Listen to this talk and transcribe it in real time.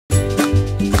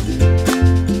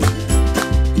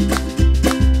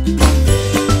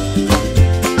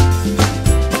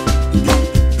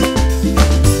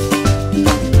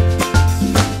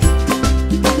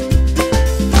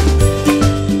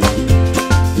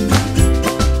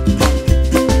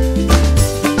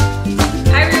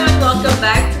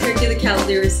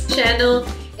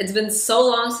It's been so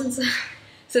long since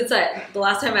the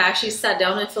last time I actually sat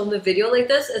down and filmed a video like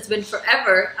this. It's been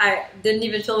forever. I didn't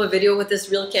even film a video with this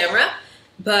real camera,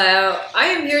 but I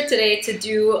am here today to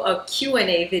do a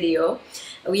Q&A video.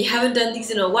 We haven't done these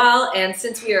in a while, and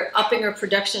since we are upping our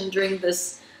production during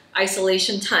this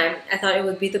isolation time, I thought it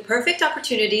would be the perfect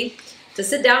opportunity to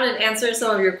sit down and answer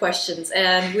some of your questions.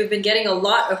 And we've been getting a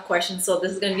lot of questions, so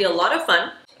this is going to be a lot of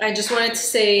fun. I just wanted to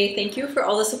say thank you for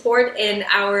all the support in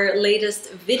our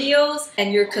latest videos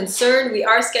and your concern. We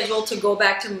are scheduled to go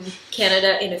back to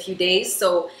Canada in a few days,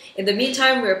 so in the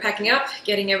meantime we're packing up,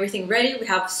 getting everything ready. We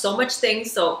have so much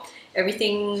things, so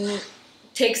everything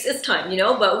takes its time, you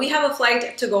know, but we have a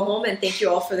flight to go home, and thank you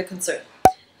all for the concern.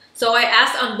 So I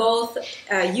asked on both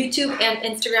YouTube and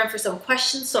Instagram for some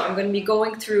questions, so I'm going to be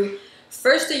going through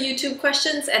first the YouTube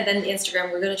questions and then the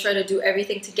Instagram. We're going to try to do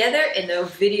everything together in a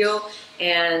video,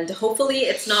 and hopefully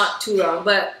it's not too long,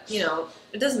 but you know,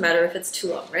 it doesn't matter if it's too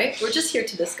long, right? We're just here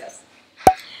to discuss.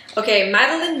 Okay,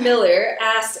 Madeline Miller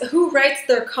asked, who writes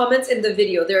their comments in the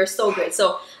video? They're so good.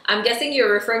 So I'm guessing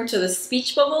you're referring to the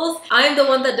speech bubbles. I'm the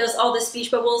one that does all the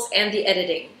speech bubbles and the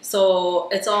editing, so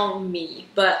it's all me,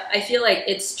 but I feel like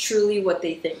it's truly what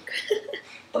they think.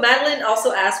 Madeline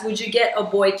also asked, would you get a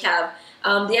boy cav?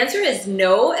 The answer is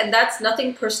no, and that's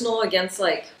nothing personal against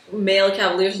like male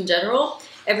Cavaliers in general.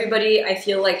 Everybody, I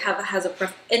feel like, has a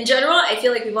preference. In general, I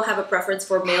feel like people have a preference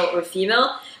for male or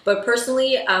female, but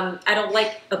personally, I don't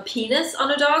like a penis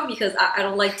on a dog because I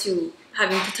don't like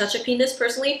having to touch a penis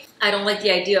personally. I don't like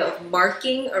the idea of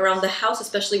marking around the house,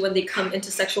 especially when they come into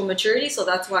sexual maturity, so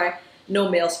that's why no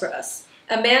males for us.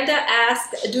 Amanda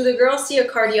asked, do the girls see a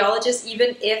cardiologist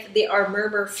even if they are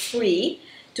murmur-free?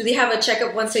 Do they have a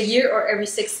checkup once a year or every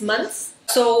 6 months?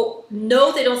 So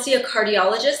no, they don't see a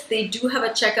cardiologist. They do have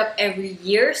a checkup every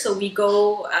year. So we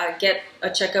go get a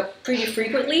checkup pretty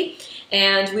frequently.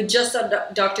 And we just saw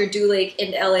Dr. Dulake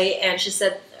in LA, and she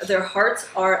said their hearts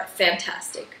are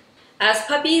fantastic. As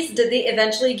puppies, did they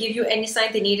eventually give you any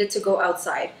sign they needed to go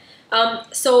outside?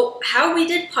 So how we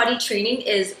did potty training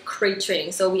is crate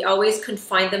training. So we always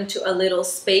confine them to a little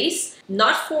space,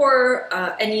 not for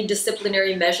any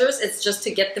disciplinary measures. It's just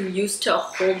to get them used to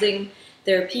holding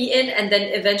their pee in, and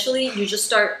then eventually you just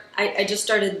start, I just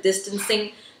started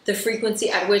distancing the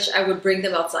frequency at which I would bring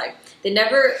them outside. They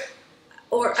never,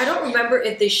 or I don't remember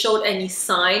if they showed any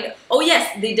sign. Oh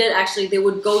yes, they did actually. They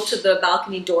would go to the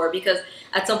balcony door because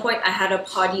at some point I had a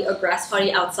grass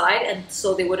potty outside, and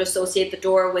so they would associate the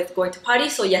door with going to potty.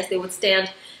 So yes, they would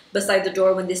stand beside the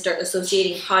door when they start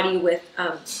associating potty with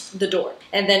the door.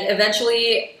 And then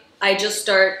eventually I just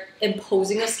start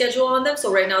imposing a schedule on them.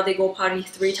 So right now they go potty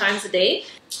 3 times a day.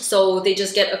 So they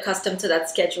just get accustomed to that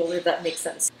schedule, if that makes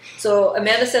sense. So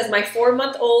Amanda says, my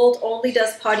 4-month-old only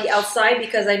does potty outside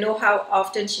because I know how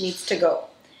often she needs to go.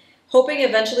 Hoping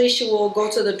eventually she will go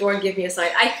to the door and give me a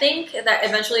sign. I think that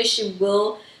eventually she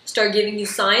will start giving you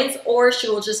signs, or she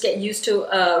will just get used to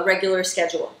a regular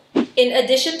schedule. In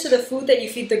addition to the food that you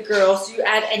feed the girls, do you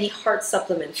add any heart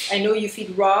supplements? I know you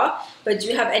feed raw, but do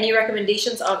you have any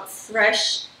recommendations on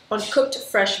cooked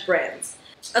fresh brands?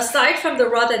 Aside from the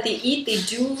raw that they eat, they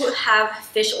do have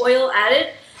fish oil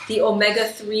added. The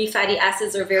omega-3 fatty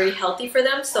acids are very healthy for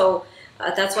them, so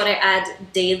that's what I add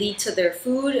daily to their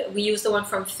food. We use the one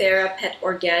from Farah Pet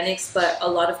Organics, but a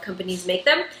lot of companies make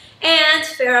them. And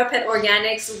Farah Pet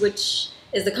Organics, which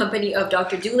is the company of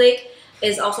Dr. Dulake,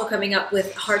 is also coming up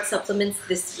with heart supplements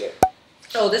this year.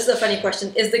 Oh, this is a funny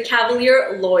question. Is the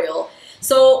Cavalier loyal?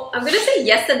 So I'm gonna say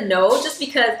yes and no, just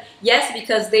because, yes,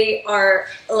 because they are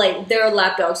like, they're a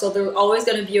lap dog, so they're always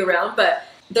gonna be around, but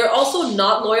they're also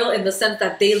not loyal in the sense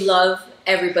that they love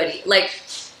everybody. Like,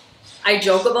 I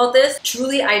joke about this.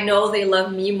 Truly, I know they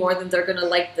love me more than they're gonna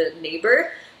like the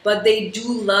neighbor, but they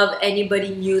do love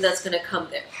anybody new that's gonna come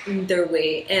their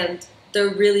way, and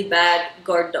they're really bad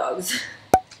guard dogs.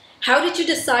 How did you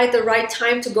decide the right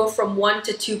time to go from 1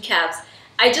 to 2 calves?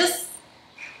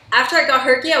 After I got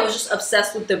Herky, I was just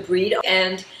obsessed with the breed,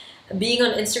 and being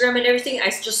on Instagram and everything, I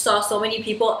just saw so many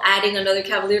people adding another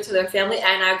Cavalier to their family,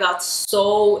 and I got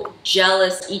so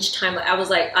jealous each time. I was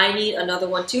like, I need another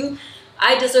one too.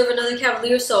 I deserve another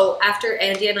Cavalier. So after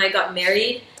Andy and I got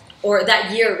married, or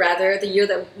that year rather, the year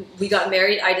that we got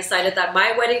married, I decided that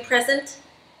my wedding present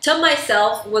to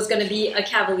myself was gonna be a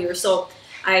Cavalier. So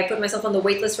I put myself on the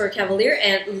wait list for a Cavalier,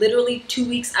 and literally 2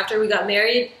 weeks after we got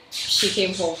married, she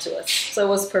came home to us. So it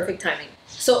was perfect timing.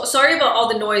 So sorry about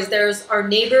all the noise. There's our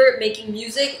neighbor making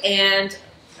music, and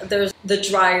there's the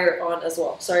dryer on as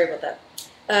well. Sorry about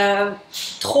that.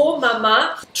 Tro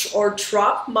Mama, or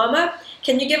Trop Mama,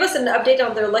 can you give us an update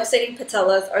on their luxating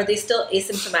patellas? Are they still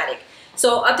asymptomatic?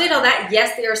 So update on that,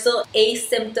 yes, they are still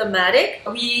asymptomatic.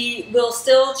 We will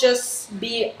still just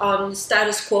be on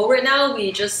status quo right now.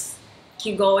 We just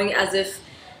keep going as if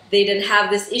they didn't have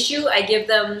this issue. I give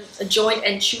them joint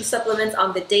and chew supplements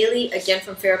on the daily, again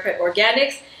from Pet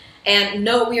Organics. And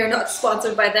no, we are not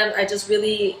sponsored by them. I just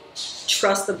really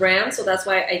trust the brand, so that's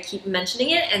why I keep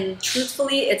mentioning it. And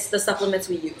truthfully, it's the supplements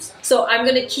we use. So I'm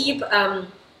gonna keep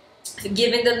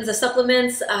giving them the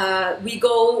supplements. We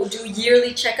go do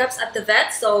yearly checkups at the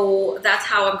vet, so that's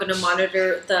how I'm gonna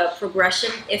monitor the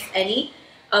progression, if any,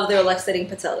 of their leg-sitting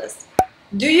patellas.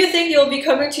 Do you think you'll be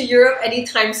coming to Europe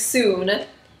anytime soon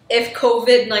if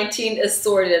COVID-19 is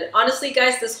sorted? Honestly,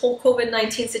 guys, this whole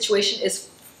COVID-19 situation is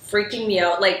freaking me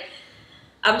out. Like,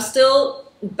 I'm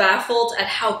still baffled at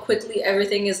how quickly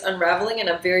everything is unraveling, and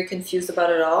I'm very confused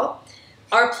about it all.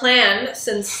 Our plan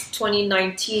since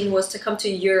 2019 was to come to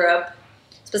Europe,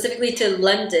 specifically to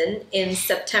London in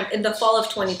the fall of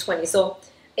 2020. So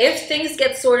if things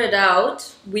get sorted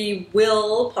out, we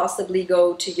will possibly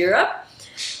go to Europe.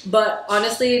 But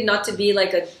honestly, not to be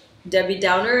like a Debbie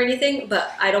Downer or anything,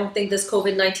 but I don't think this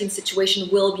COVID-19 situation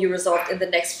will be resolved in the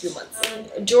next few months.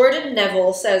 Jordan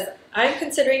Neville says, I'm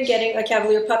considering getting a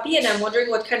Cavalier puppy and I'm wondering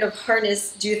what kind of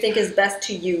harness do you think is best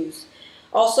to use?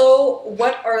 Also,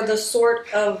 what are the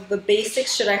sort of the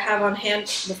basics should I have on hand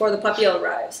before the puppy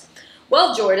arrives?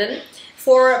 Well, Jordan,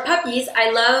 for puppies,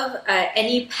 I love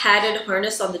any padded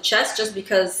harness on the chest just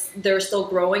because they're still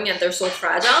growing and they're so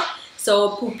fragile.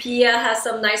 So Pupia has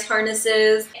some nice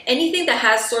harnesses. Anything that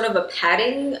has sort of a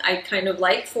padding, I kind of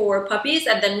like for puppies.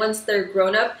 And then once they're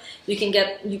grown up, you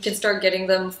can start getting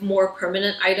them more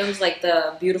permanent items like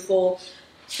the beautiful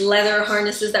leather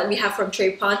harnesses that we have from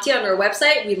Potty on our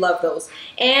website. We love those.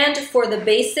 And for the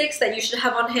basics that you should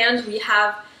have on hand, we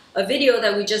have a video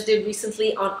that we just did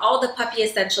recently on all the puppy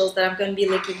essentials that I'm going to be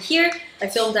linking here. I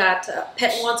filmed at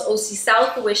Pet Wants OC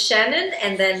South with Shannon,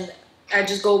 and then I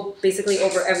just go basically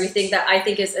over everything that I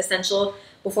think is essential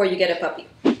before you get a puppy.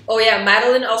 Oh yeah,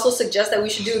 Madeline also suggests that we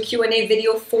should do a Q&A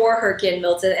video for Herky and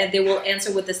Milton, and they will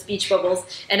answer with the speech bubbles,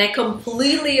 and I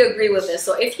completely agree with this.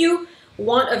 So if you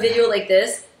want a video like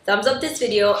this, thumbs up this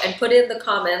video and put in the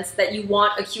comments that you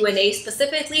want a Q&A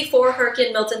specifically for Herky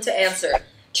and Milton to answer.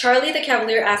 Charlie the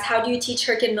Cavalier asks, how do you teach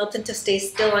Herky and Milton to stay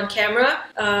still on camera?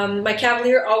 My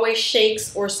Cavalier always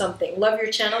shakes or something. Love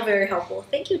your channel, very helpful.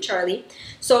 Thank you, Charlie.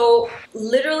 So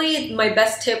literally my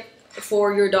best tip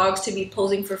for your dogs to be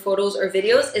posing for photos or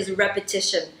videos is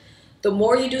repetition. The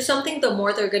more you do something, the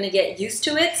more they're gonna get used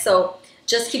to it. So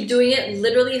just keep doing it.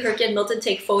 Literally, Herky and Milton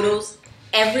take photos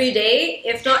every day,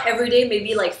 if not every day,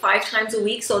 maybe like 5 times a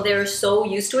week. So they're so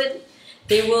used to it.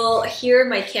 They will hear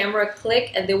my camera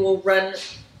click and they will run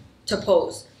to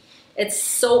pose. It's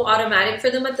so automatic for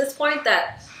them at this point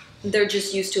that they're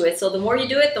just used to it. So the more you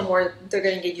do it, the more they're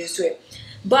gonna get used to it.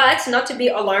 But not to be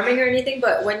alarming or anything,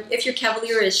 but if your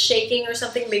Cavalier is shaking or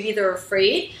something, maybe they're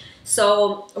afraid.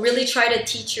 So really try to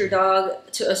teach your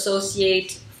dog to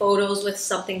associate photos with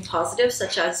something positive,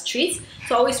 such as treats.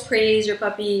 So always praise your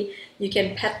puppy. You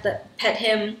can pet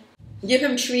him, give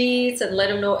him treats, and let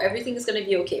him know everything is gonna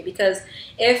be okay. Because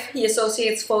if he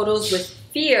associates photos with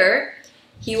fear,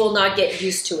 he will not get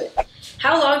used to it.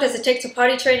 How long does it take to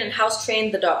potty train and house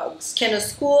train the dogs? Can a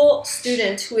school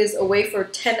student who is away for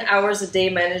 10 hours a day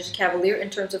manage a Cavalier in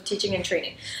terms of teaching and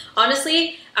training?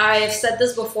 Honestly, I've said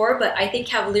this before, but I think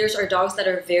Cavaliers are dogs that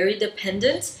are very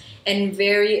dependent and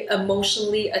very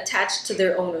emotionally attached to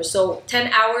their owners. So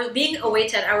 10 hours, being away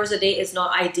 10 hours a day is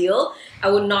not ideal.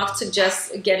 I would not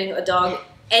suggest getting a dog,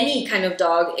 any kind of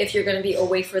dog, if you're gonna be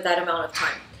away for that amount of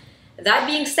time. That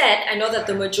being said, I know that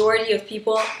the majority of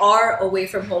people are away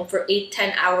from home for 8,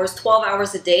 10 hours, 12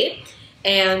 hours a day,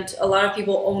 and a lot of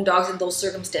people own dogs in those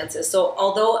circumstances. So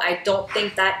although I don't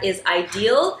think that is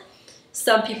ideal,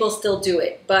 some people still do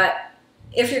it. But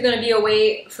if you're going to be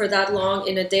away for that long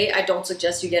in a day, I don't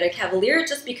suggest you get a Cavalier,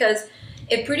 just because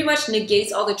it pretty much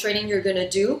negates all the training you're going to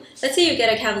do. Let's say you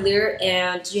get a Cavalier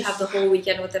and you have the whole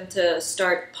weekend with them to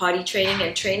start potty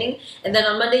training, and then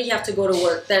on Monday you have to go to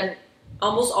work. Then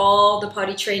almost all the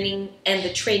potty training and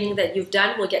the training that you've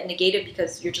done will get negated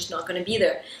because you're just not going to be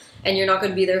there. And you're not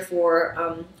going to be there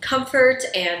for comfort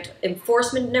and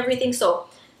enforcement and everything, so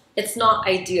it's not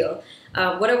ideal.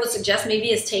 What I would suggest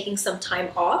maybe is taking some time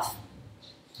off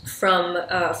from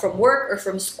work or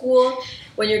from school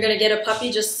when you're going to get a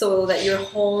puppy, just so that you're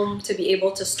home to be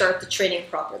able to start the training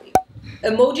properly.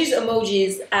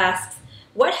 Emojis asks,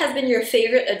 what has been your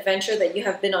favorite adventure that you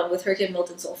have been on with Herky and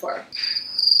Milton so far?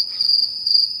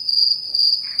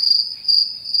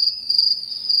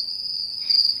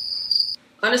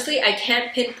 Honestly, I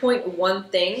can't pinpoint one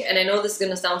thing, and I know this is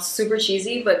gonna sound super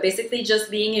cheesy, but basically just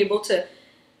being able to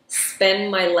spend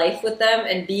my life with them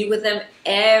and be with them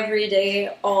every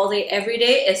day, all day, every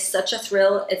day is such a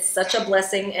thrill. It's such a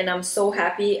blessing, and I'm so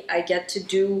happy I get to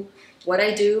do what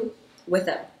I do with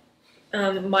them.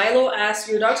 Milo asks,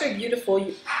 your dogs are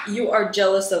beautiful. You are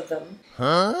jealous of them.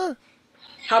 Huh?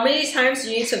 How many times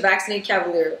do you need to vaccinate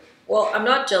Cavalier? Well, I'm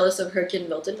not jealous of Herky and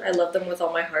Milton. I love them with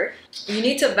all my heart. You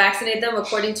need to vaccinate them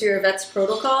according to your vet's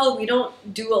protocol. We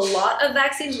don't do a lot of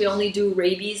vaccines. We only do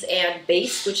rabies and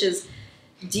base, which is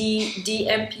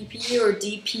DMPP or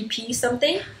DPP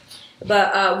something.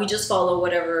 But we just follow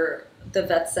whatever the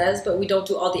vet says, but we don't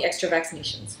do all the extra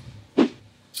vaccinations.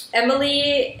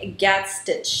 Emily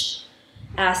Gatstitch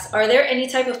asks, are there any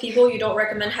type of people you don't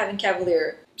recommend having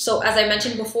Cavalier? So as I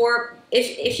mentioned before,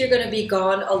 if you're going to be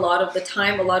gone a lot of the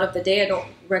time, a lot of the day, I don't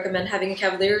recommend having a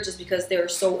Cavalier just because they're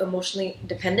so emotionally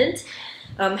dependent.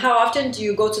 How often do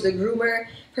you go to the groomer?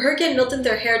 For Herky and Milton,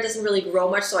 their hair doesn't really grow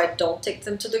much, so I don't take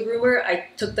them to the groomer. I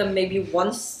took them maybe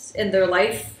once in their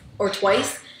life or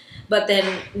twice, but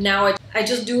then now I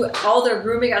just do all their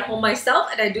grooming at home myself,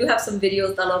 and I do have some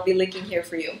videos that I'll be linking here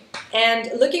for you.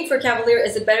 And looking for Cavalier,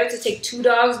 is it better to take 2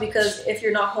 dogs because if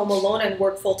you're not home alone and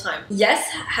work full-time? Yes,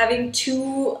 having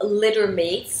 2 litter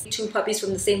mates, 2 puppies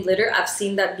from the same litter, I've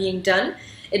seen that being done.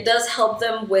 It does help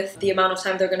them with the amount of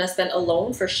time they're gonna spend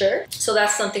alone for sure. So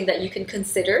that's something that you can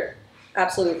consider,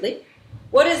 absolutely.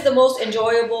 What is the most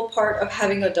enjoyable part of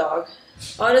having a dog?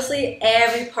 Honestly,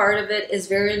 every part of it is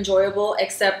very enjoyable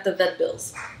except the vet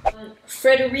bills.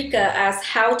 Frederica asks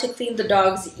how to clean the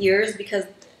dog's ears because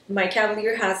my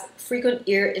Cavalier has frequent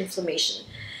ear inflammation.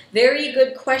 Very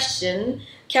good question.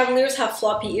 Cavaliers have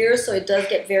floppy ears, so it does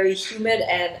get very humid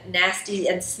and nasty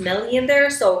and smelly in there.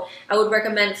 So I would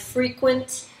recommend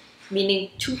frequent,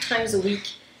 meaning 2 times a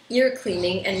week, ear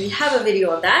cleaning, and we have a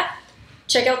video on that.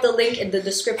 Check out the link in the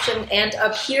description and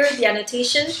up here in the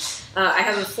annotation. I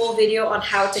have a full video on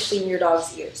how to clean your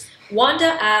dog's ears.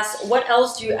 Wanda asks, what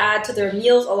else do you add to their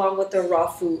meals along with their raw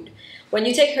food? When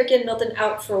you take Herky and Milton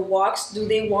out for walks, do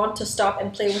they want to stop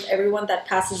and play with everyone that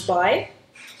passes by?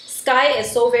 Sky is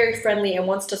so very friendly and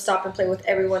wants to stop and play with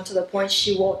everyone to the point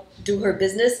she won't do her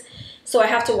business. So I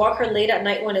have to walk her late at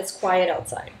night when it's quiet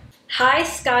outside. Hi,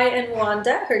 Sky and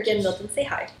Wanda. Herky and Milton, say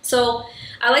hi. So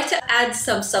I like to add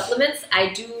some supplements.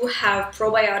 I do have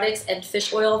probiotics and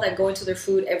fish oil that go into their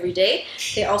food every day.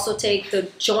 They also take the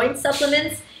joint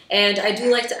supplements, and I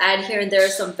do like to add here and there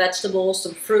some vegetables,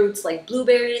 some fruits like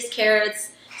blueberries,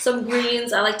 carrots, some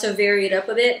greens. I like to vary it up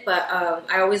a bit, but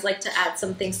I always like to add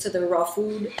some things to the raw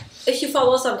food. If you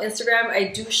follow us on Instagram, I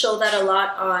do show that a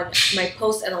lot on my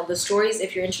posts and on the stories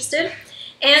if you're interested.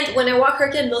 And when I walk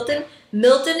Herky and Milton,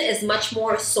 Milton is much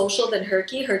more social than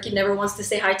Herky. Herky never wants to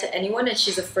say hi to anyone and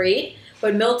she's afraid.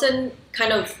 But Milton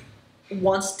kind of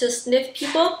wants to sniff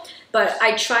people. But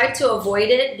I try to avoid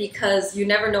it because you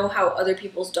never know how other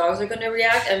people's dogs are going to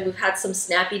react. And we've had some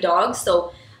snappy dogs,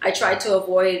 so I try to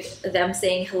avoid them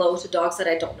saying hello to dogs that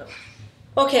I don't know.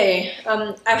 Okay,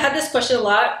 I've had this question a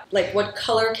lot. Like, what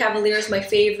color Cavalier is my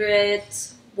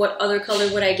favorite? What other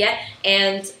color would I get?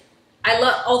 And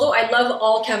although I love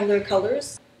all Cavalier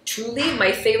colors, truly,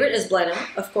 my favorite is Blenheim,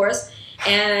 of course,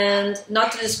 and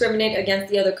not to discriminate against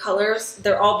the other colors,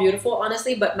 they're all beautiful,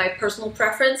 honestly, but my personal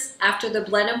preference after the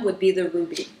Blenheim would be the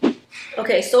Ruby.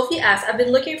 Okay, Sophie asks, I've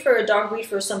been looking for a dog breed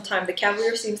for some time. The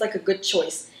Cavalier seems like a good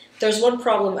choice. There's one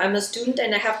problem. I'm a student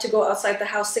and I have to go outside the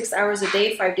house 6 hours a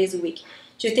day, 5 days a week.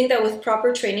 Do you think that with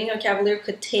proper training, a Cavalier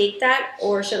could take that,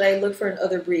 or should I look for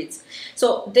other breeds?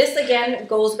 So this again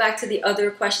goes back to the other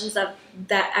questions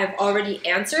that I've already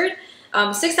answered.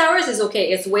 6 hours is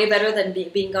okay. It's way better than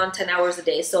being gone 10 hours a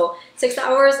day. So 6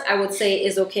 hours, I would say,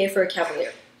 is okay for a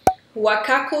Cavalier.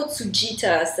 Wakako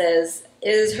Tsujita says,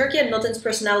 is Herky and Milton's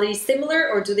personality similar,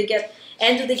 or do they get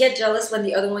jealous when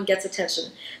the other one gets attention?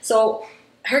 So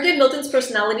Herky and Milton's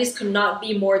personalities could not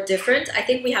be more different. I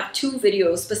think we have 2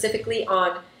 videos specifically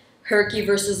on Herky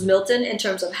versus Milton in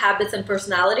terms of habits and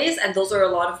personalities, and those are a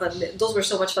lot of fun. Those were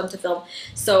so much fun to film.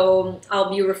 So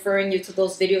I'll be referring you to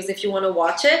those videos if you want to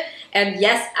watch it. And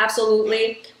yes,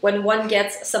 absolutely, when one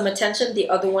gets some attention, the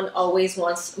other one always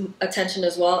wants attention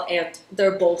as well, and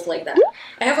they're both like that.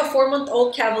 I have a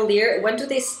 4-month-old Cavalier. When do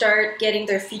they start getting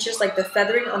their features like the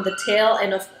feathering on the tail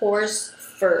and of course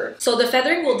fur? So the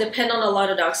feathering will depend on a lot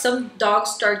of dogs. Some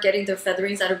dogs start getting their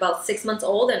featherings at about 6 months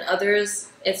old, and others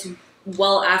it's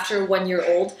well after 1 year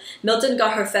old. Milton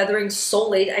got her feathering so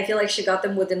late. I feel like she got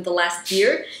them within the last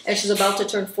year, and she's about to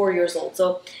turn 4 years old.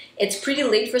 So it's pretty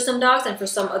late for some dogs, and for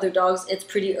some other dogs, it's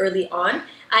pretty early on.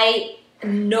 I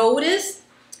noticed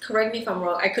correct me if I'm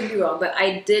wrong, I could be wrong, but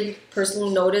I did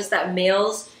personally notice that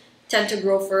males tend to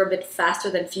grow fur a bit faster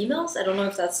than females. I don't know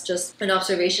if that's just an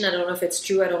observation. I don't know if it's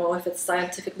true. I don't know if it's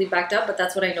scientifically backed up, but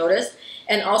that's what I noticed.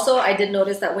 And also, I did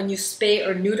notice that when you spay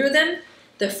or neuter them,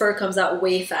 the fur comes out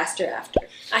way faster after.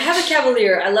 I have a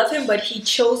Cavalier. I love him, but he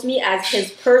chose me as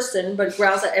his person, but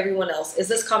growls at everyone else. Is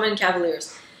this common in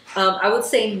Cavaliers? I would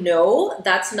say no.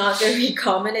 That's not very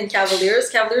common in Cavaliers.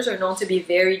 Cavaliers are known to be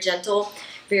very gentle,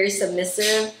 very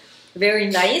submissive, very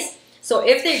nice. So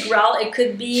if they growl, it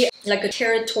could be like a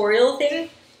territorial thing,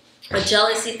 a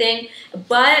jealousy thing,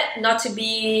 but not to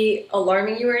be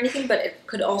alarming you or anything, but it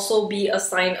could also be a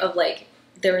sign of like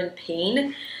they're in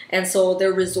pain, and so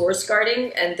they're resource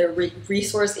guarding, and their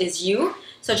resource is you.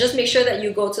 So just make sure that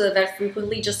you go to the vet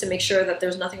frequently just to make sure that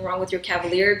there's nothing wrong with your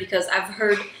Cavalier, because I've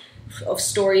heard of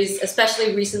stories,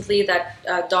 especially recently,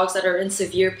 that dogs that are in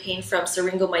severe pain from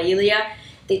syringomyelia,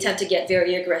 they tend to get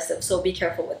very aggressive, so be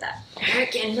careful with that.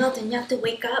 Herky and Milton, you have to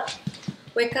wake up.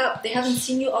 Wake up. They haven't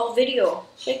seen you all video.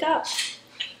 Wake up.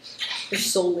 You're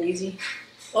so lazy.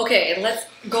 Okay, let's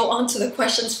go on to the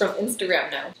questions from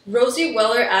Instagram now. Rosie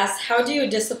Weller asks, how do you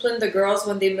discipline the girls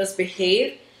when they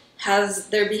misbehave? Has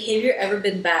their behavior ever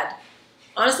been bad?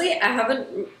 Honestly,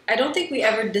 I don't think we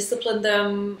ever disciplined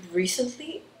them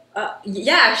recently.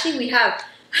 Yeah, actually we have.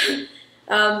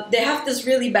 They have this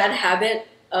really bad habit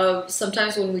of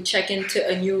sometimes when we check into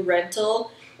a new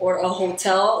rental or a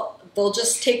hotel, they'll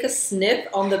just take a sniff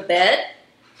on the bed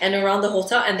and around the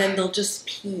hotel, and then they'll just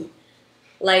pee.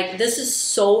 Like, this is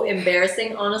so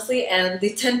embarrassing, honestly, and they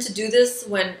tend to do this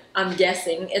when, I'm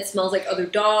guessing, it smells like other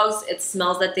dogs, it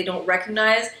smells that they don't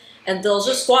recognize, and they'll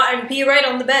just squat and pee right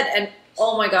on the bed. And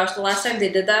oh my gosh, the last time they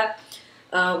did that,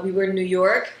 we were in New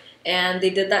York, and they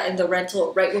did that in the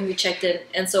rental right when we checked in,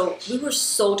 and so we were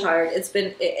so tired.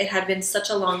 It had been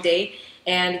such a long day,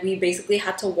 and we basically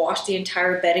had to wash the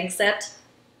entire bedding set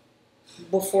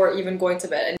before even going to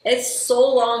bed. And it's so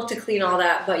long to clean all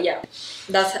that, but yeah,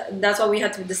 that's why we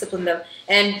had to discipline them.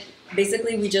 And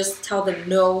basically we just tell them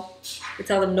no. We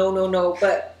tell them no, no, no.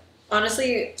 But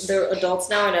honestly, they're adults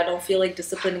now, and I don't feel like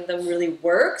disciplining them really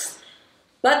works.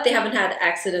 But they haven't had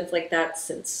accidents like that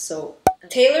since, so.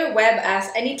 Taylor Webb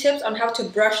asks, any tips on how to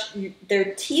brush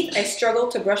their teeth? I struggle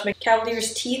to brush my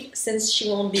Cavalier's teeth since she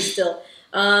won't be still.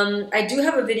 I do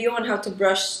have a video on how to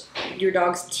brush your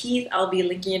dog's teeth. I'll be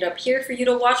linking it up here for you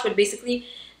to watch, but basically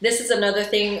this is another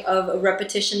thing of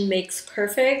repetition makes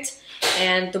perfect,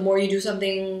 and the more you do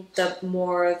something, the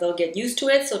more they'll get used to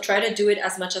it. So try to do it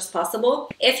as much as possible.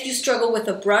 If you struggle with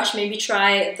a brush, maybe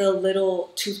try the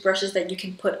little toothbrushes that you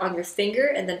can put on your finger,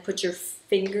 and then put your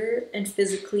finger and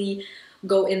physically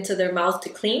go into their mouth to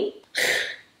clean.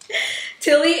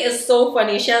 Tilly is so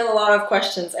funny. She has a lot of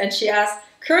questions, and she asks,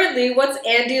 currently, what's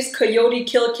Andy's coyote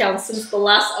kill count since the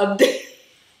last update?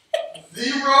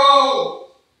 0!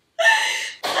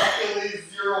 Luckily,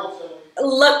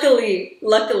 0, Tilly.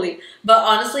 Luckily. But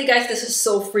honestly, guys, this is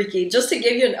so freaky. Just to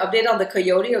give you an update on the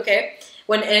coyote, okay?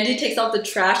 When Andy takes out the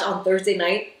trash on Thursday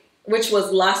night, which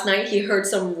was last night, he heard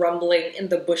some rumbling in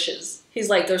the bushes. He's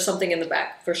like, there's something in the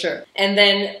back, for sure. And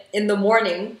then in the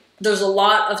morning, there's a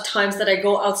lot of times that I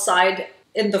go outside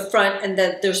in the front and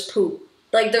that there's poop.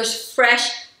 Like, there's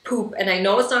fresh poop. And I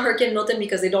know it's not Herky and Milton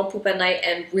because they don't poop at night,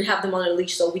 and we have them on a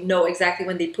leash, so we know exactly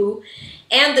when they poo.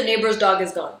 And the neighbor's dog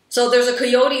is gone. So there's a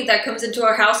coyote that comes into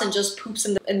our house and just poops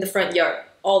in the front yard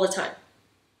all the time.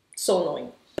 So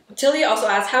annoying. Tilly also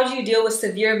asks, how do you deal with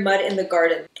severe mud in the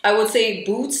garden? I would say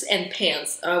boots and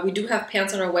pants. We do have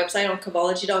pants on our website on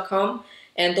Cavalier.com,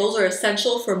 and those are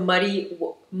essential for muddy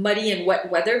and wet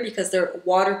weather because they're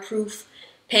waterproof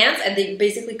pants, and they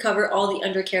basically cover all the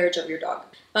undercarriage of your dog.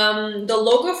 The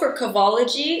logo for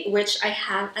Cavalier, which I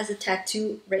have as a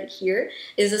tattoo right here,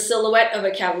 is a silhouette of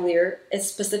a Cavalier. It's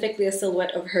specifically a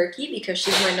silhouette of Herky because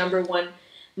she's my number one,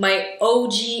 my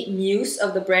OG muse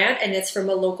of the brand, and it's from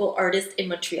a local artist in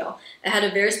Montreal. I had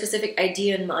a very specific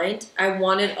idea in mind. I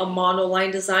wanted a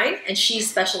monoline design, and she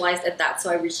specialized at that, so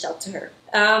I reached out to her.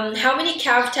 How many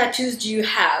Cav tattoos do you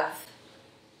have?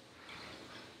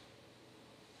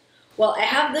 Well, I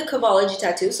have the Cavalier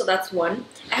tattoo, so that's one.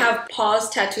 I have paws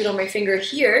tattooed on my finger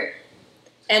here,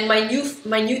 and my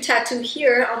new tattoo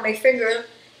here on my finger,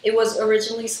 it was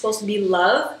originally supposed to be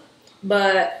love,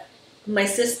 but my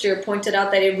sister pointed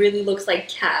out that it really looks like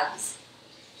calves.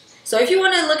 So if you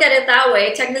want to look at it that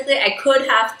way, technically I could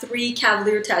have 3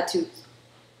 Cavalier tattoos.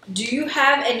 Do you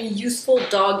have any useful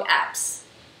dog apps?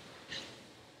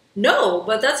 No,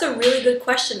 but that's a really good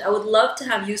question. I would love to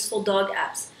have useful dog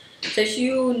apps. So if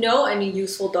you know any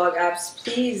useful dog apps,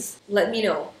 please let me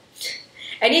know.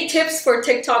 Any tips for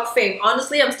TikTok fame?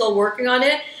 Honestly, I'm still working on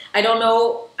it. I don't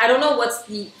know. I don't know what's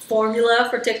the formula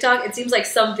for TikTok. It seems like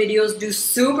some videos do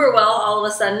super well all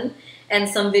of a sudden, and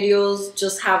some videos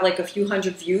just have like a few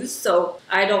hundred views. So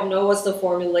I don't know what's the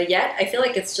formula yet. I feel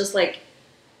like it's just like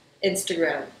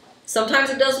Instagram. Sometimes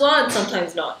it does well and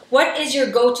sometimes not. What is your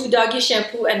go-to doggy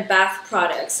shampoo and bath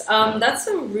products? That's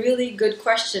a really good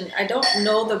question. I don't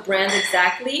know the brand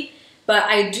exactly, but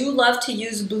I do love to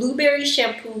use blueberry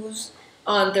shampoos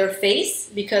on their face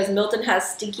because Milton has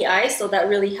stinky eyes, so that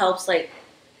really helps like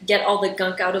get all the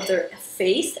gunk out of their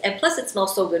face. And plus it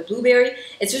smells so good. Blueberry,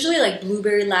 it's usually like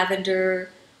blueberry lavender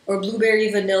or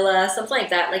blueberry vanilla, something like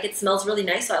that. Like it smells really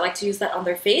nice, so I like to use that on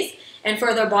their face. And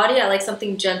for their body, I like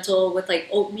something gentle with like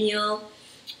oatmeal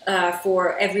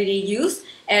for everyday use.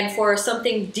 And for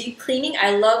something deep cleaning,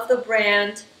 I love the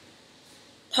brand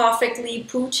Perfectly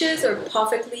Pooches or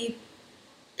Perfectly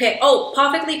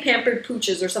Pampered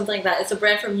Pooches or something like that. It's a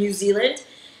brand from New Zealand.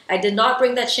 I did not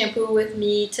bring that shampoo with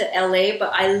me to LA,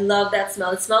 but I love that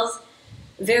smell. It smells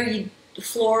very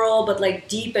floral, but like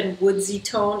deep and woodsy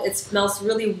tone. It smells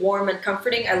really warm and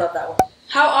comforting. I love that one.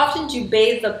 How often do you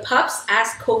bathe the pups?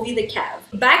 Ask Covey the Cav.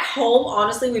 Back home,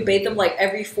 honestly, we bathe them like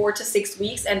every 4 to 6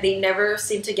 weeks and they never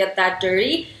seem to get that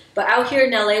dirty. But out here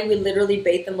in LA, we literally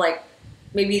bathe them like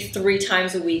maybe 3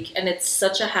 times a week and it's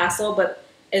such a hassle, but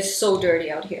it's so dirty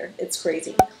out here. It's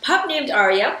crazy. Pup named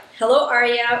Arya. Hello,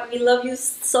 Arya. We love you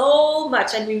so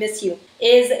much and we miss you.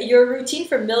 Is your routine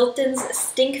for Milton's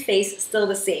stink face still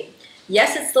the same?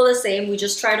 Yes, it's still the same. We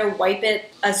just try to wipe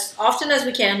it as often as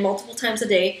we can, multiple times a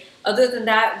day. Other than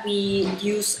that, we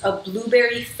use a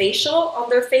blueberry facial on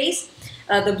their face.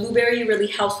 The blueberry really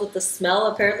helps with the smell,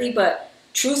 apparently, but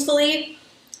truthfully,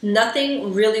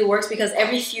 nothing really works because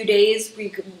every few days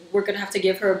we're going to have to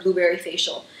give her a blueberry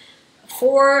facial.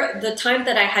 For the time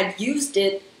that I had used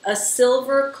it, a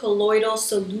silver colloidal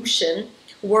solution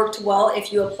worked well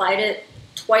if you applied it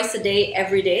twice a day,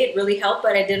 every day. It really helped,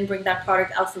 but I didn't bring that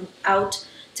product out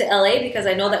to LA because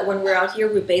I know that when we're out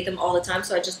here, we bathe them all the time,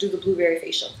 so I just do the blueberry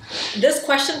facial. This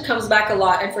question comes back a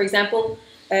lot, and for example,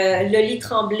 Loli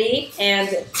Tremblay and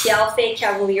Tialfe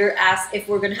Cavalier asked if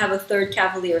we're going to have a third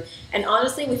Cavalier. And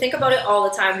honestly, we think about it all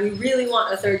the time. We really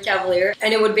want a third Cavalier,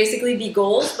 and it would basically be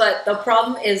goals, but the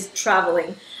problem is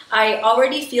traveling. I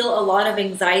already feel a lot of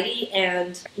anxiety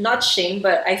and not shame,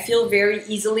 but I feel very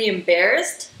easily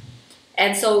embarrassed.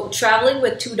 And so traveling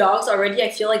with 2 dogs already, I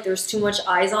feel like there's too much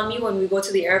eyes on me when we go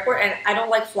to the airport, and I don't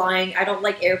like flying, I don't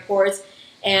like airports.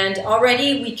 And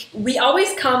already we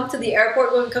always come to the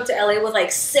airport when we come to LA with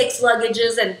like 6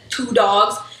 luggages and 2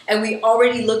 dogs, and we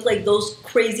already look like those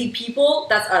crazy people.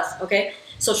 That's us, okay?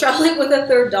 So traveling with a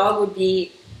 3rd dog would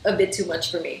be a bit too much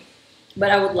for me,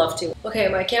 but I would love to. Okay,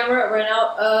 my camera ran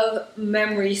out of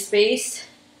memory space.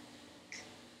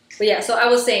 But yeah, so I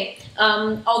was saying,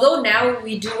 although now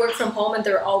we do work from home and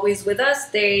they're always with us,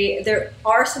 there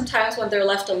are some times when they're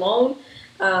left alone,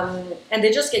 and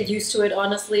they just get used to it,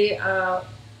 honestly.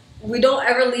 We don't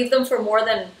ever leave them for more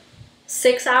than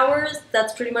 6 hours.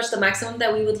 That's pretty much the maximum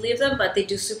that we would leave them, but they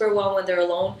do super well when they're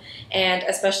alone. And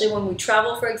especially when we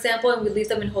travel, for example, and we leave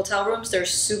them in hotel rooms, they're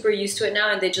super used to it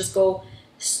now, and they just go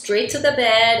straight to the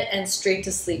bed and straight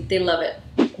to sleep. They love it.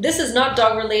 This is not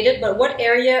dog related, but what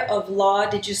area of law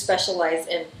did you specialize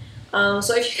in?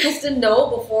 So if you guys didn't know,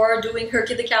 before doing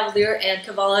Herky the Cavalier and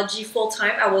Cavalier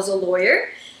full-time, I was a lawyer,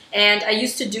 and I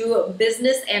used to do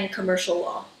business and commercial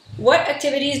law. What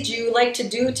activities do you like to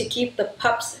do to keep the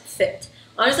pups fit?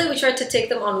 Honestly, we try to take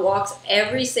them on walks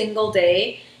every single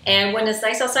day, and when it's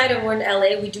nice outside and we're in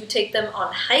LA, we do take them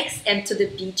on hikes and to the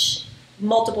beach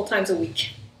multiple times a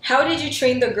week. How did you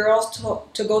train the girls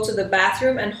to go to the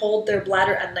bathroom and hold their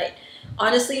bladder at night?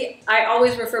 Honestly, I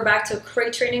always refer back to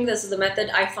crate training. This is the method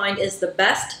I find is the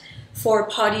best for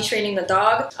potty training the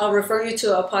dog. I'll refer you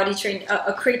to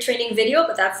a crate training video,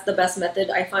 but that's the best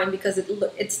method I find because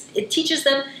it teaches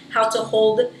them how to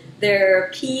hold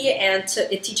their pee, and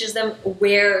it teaches them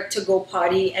where to go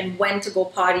potty and when to go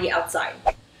potty outside.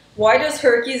 Why does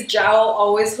Herky's jowl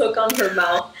always hook on her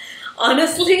mouth?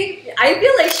 Honestly, I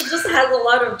feel like she just has a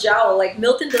lot of jowl. Like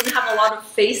Milton doesn't have a lot of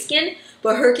face skin,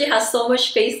 but Herky has so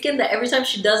much face skin that every time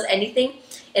she does anything,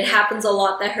 it happens a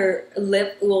lot that her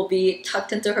lip will be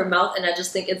tucked into her mouth, and I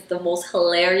just think it's the most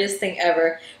hilarious thing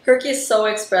ever. Herky is so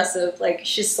expressive. Like,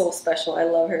 she's so special. I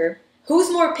love her.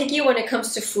 Who's more picky when it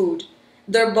comes to food?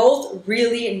 They're both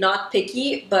really not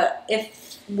picky, but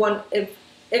if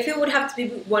it would have to be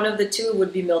one of the two, it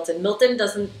would be Milton. Milton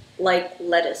doesn't like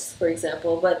lettuce, for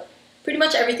example, but pretty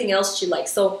much everything else she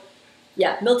likes. So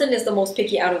yeah, Milton is the most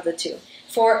picky out of the two.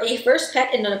 For a first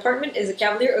pet in an apartment, is a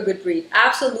Cavalier a good breed?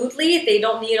 Absolutely. They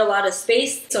don't need a lot of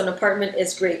space, so an apartment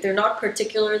is great. They're not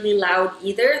particularly loud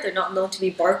either. They're not known to be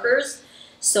barkers.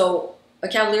 So a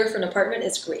Cavalier for an apartment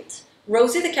is great.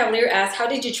 Rosie the Cavalier asked, how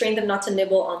did you train them not to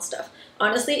nibble on stuff?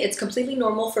 Honestly, it's completely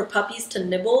normal for puppies to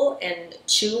nibble and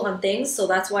chew on things, so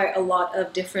that's why a lot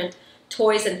of different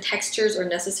toys and textures are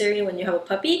necessary when you have a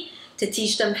puppy to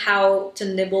teach them how to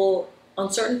nibble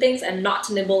on certain things and not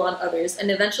to nibble on others,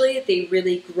 and eventually they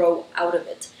really grow out of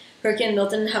it. Herky and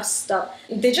Milton have stopped.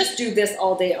 They just do this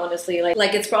all day, honestly.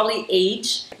 Like it's probably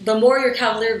age. The more your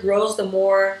Cavalier grows, the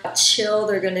more chill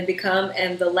they're going to become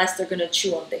and the less they're going to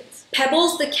chew on things.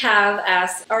 Pebbles the Cav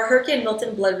asks, are Herky and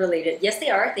Milton blood related? Yes,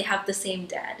 they are. They have the same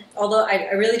dad. Although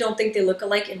I really don't think they look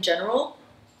alike in general.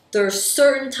 There are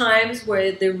certain times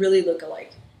where they really look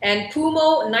alike. And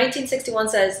Pumo1961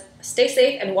 says, stay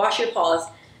safe and wash your paws.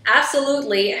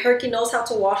 Absolutely, Herky knows how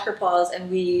to wash her paws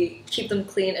and we keep them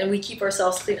clean and we keep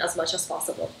ourselves clean as much as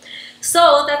possible.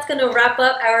 So that's going to wrap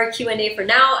up our Q&A for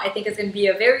now. I think it's going to be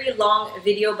a very long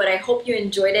video, but I hope you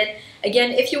enjoyed it.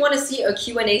 Again, if you want to see a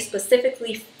Q&A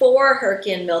specifically for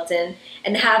Herky and Milton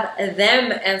and have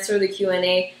them answer the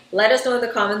Q&A, let us know in the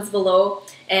comments below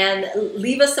and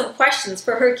leave us some questions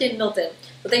for Herky and Milton.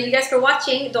 So thank you guys for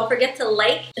watching. Don't forget to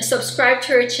like, subscribe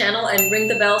to our channel, and ring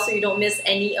the bell so you don't miss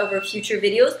any of our future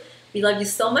videos. We love you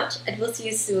so much, and we'll see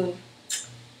you soon.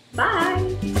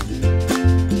 Bye!